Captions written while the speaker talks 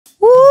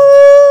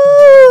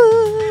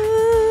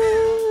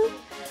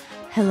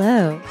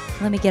Hello.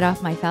 Let me get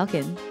off my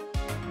falcon.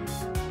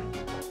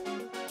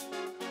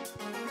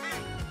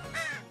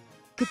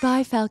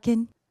 Goodbye,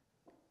 falcon.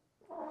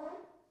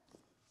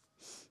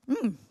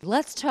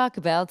 Let's talk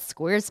about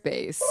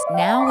Squarespace.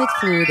 Now with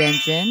Fluid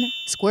Engine,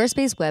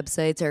 Squarespace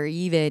websites are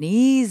even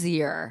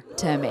easier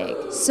to make.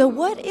 So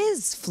what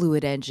is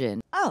Fluid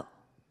Engine? Oh,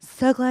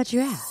 so glad you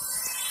asked.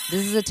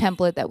 This is a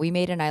template that we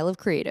made in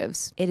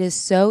ilovecreatives. It is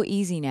so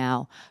easy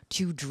now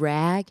to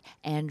drag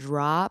and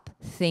drop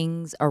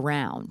things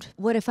around.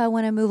 What if I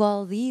want to move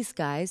all these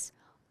guys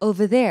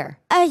over there?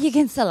 You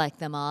can select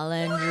them all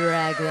and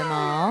drag them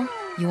all.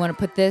 You want to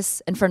put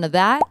this in front of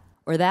that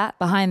or that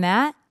behind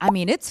that? I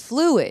mean, it's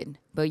fluid,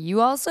 but you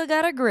also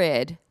got a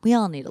grid. We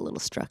all need a little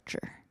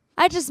structure.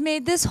 I just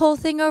made this whole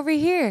thing over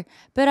here,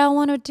 but I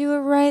want to do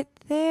it right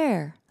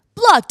there.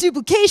 Block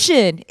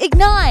duplication,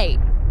 ignite.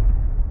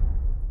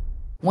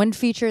 One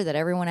feature that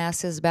everyone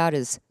asks us about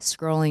is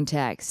scrolling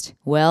text.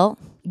 Well,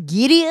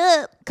 giddy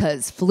up,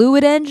 because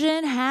Fluid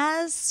Engine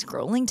has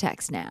scrolling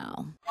text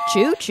now.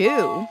 Choo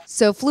choo.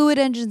 So Fluid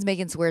Engine's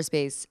making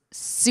Squarespace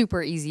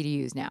super easy to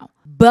use now.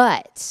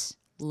 But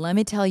let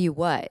me tell you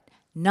what,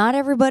 not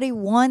everybody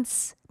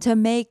wants to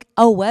make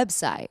a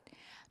website.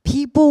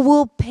 People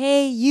will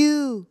pay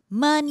you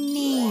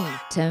money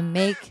to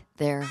make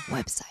their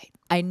website.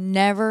 I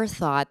never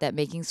thought that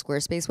making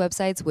Squarespace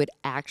websites would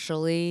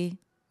actually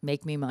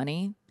make me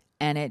money,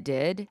 and it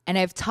did. And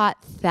I've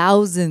taught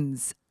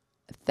thousands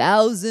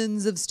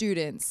of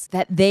students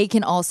that they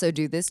can also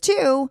do this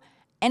too,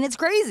 and it's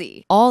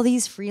crazy. All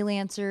these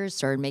freelancers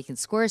started making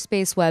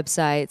Squarespace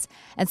websites,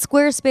 and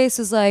Squarespace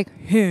was like,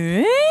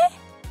 huh?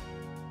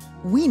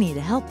 We need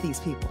to help these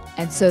people.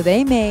 And so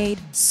they made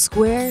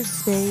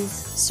Squarespace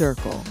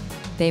Circle.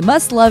 They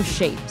must love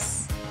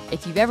shapes.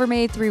 If you've ever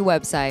made 3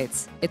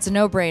 websites, it's a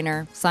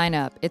no-brainer. Sign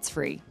up, it's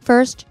free.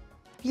 First,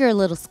 you're a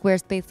little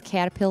Squarespace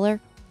caterpillar.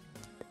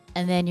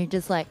 And then you're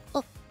just like,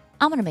 oh,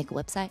 I'm going to make a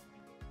website.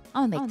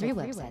 I'm going to make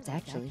 3 websites,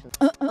 actually.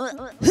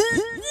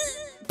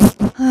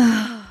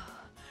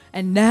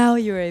 And now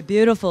you're a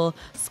beautiful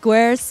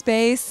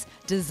Squarespace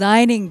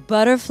designing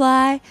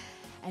butterfly.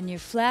 And you're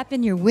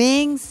flapping your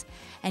wings.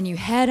 And you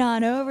head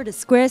on over to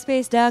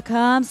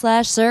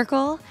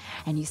squarespace.com/circle.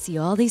 And you see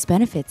all these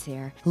benefits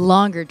here.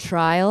 Longer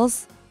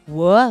trials.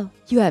 Whoa.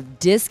 You have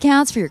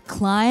discounts for your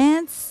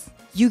clients.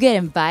 You get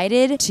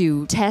invited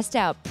to test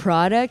out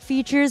product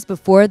features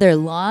before they're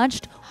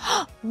launched.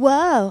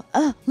 Whoa,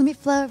 oh, let me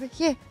fly over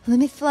here. Let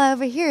me fly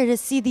over here to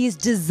see these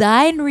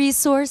design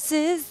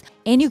resources.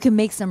 And you can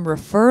make some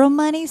referral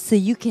money so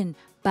you can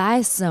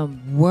buy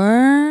some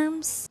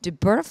worms. Do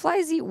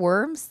butterflies eat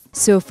worms?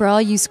 So for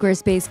all you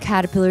Squarespace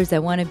caterpillars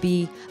that want to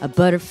be a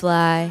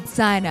butterfly,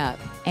 sign up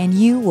and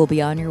you will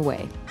be on your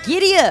way.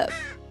 Giddy up.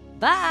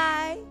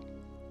 Bye.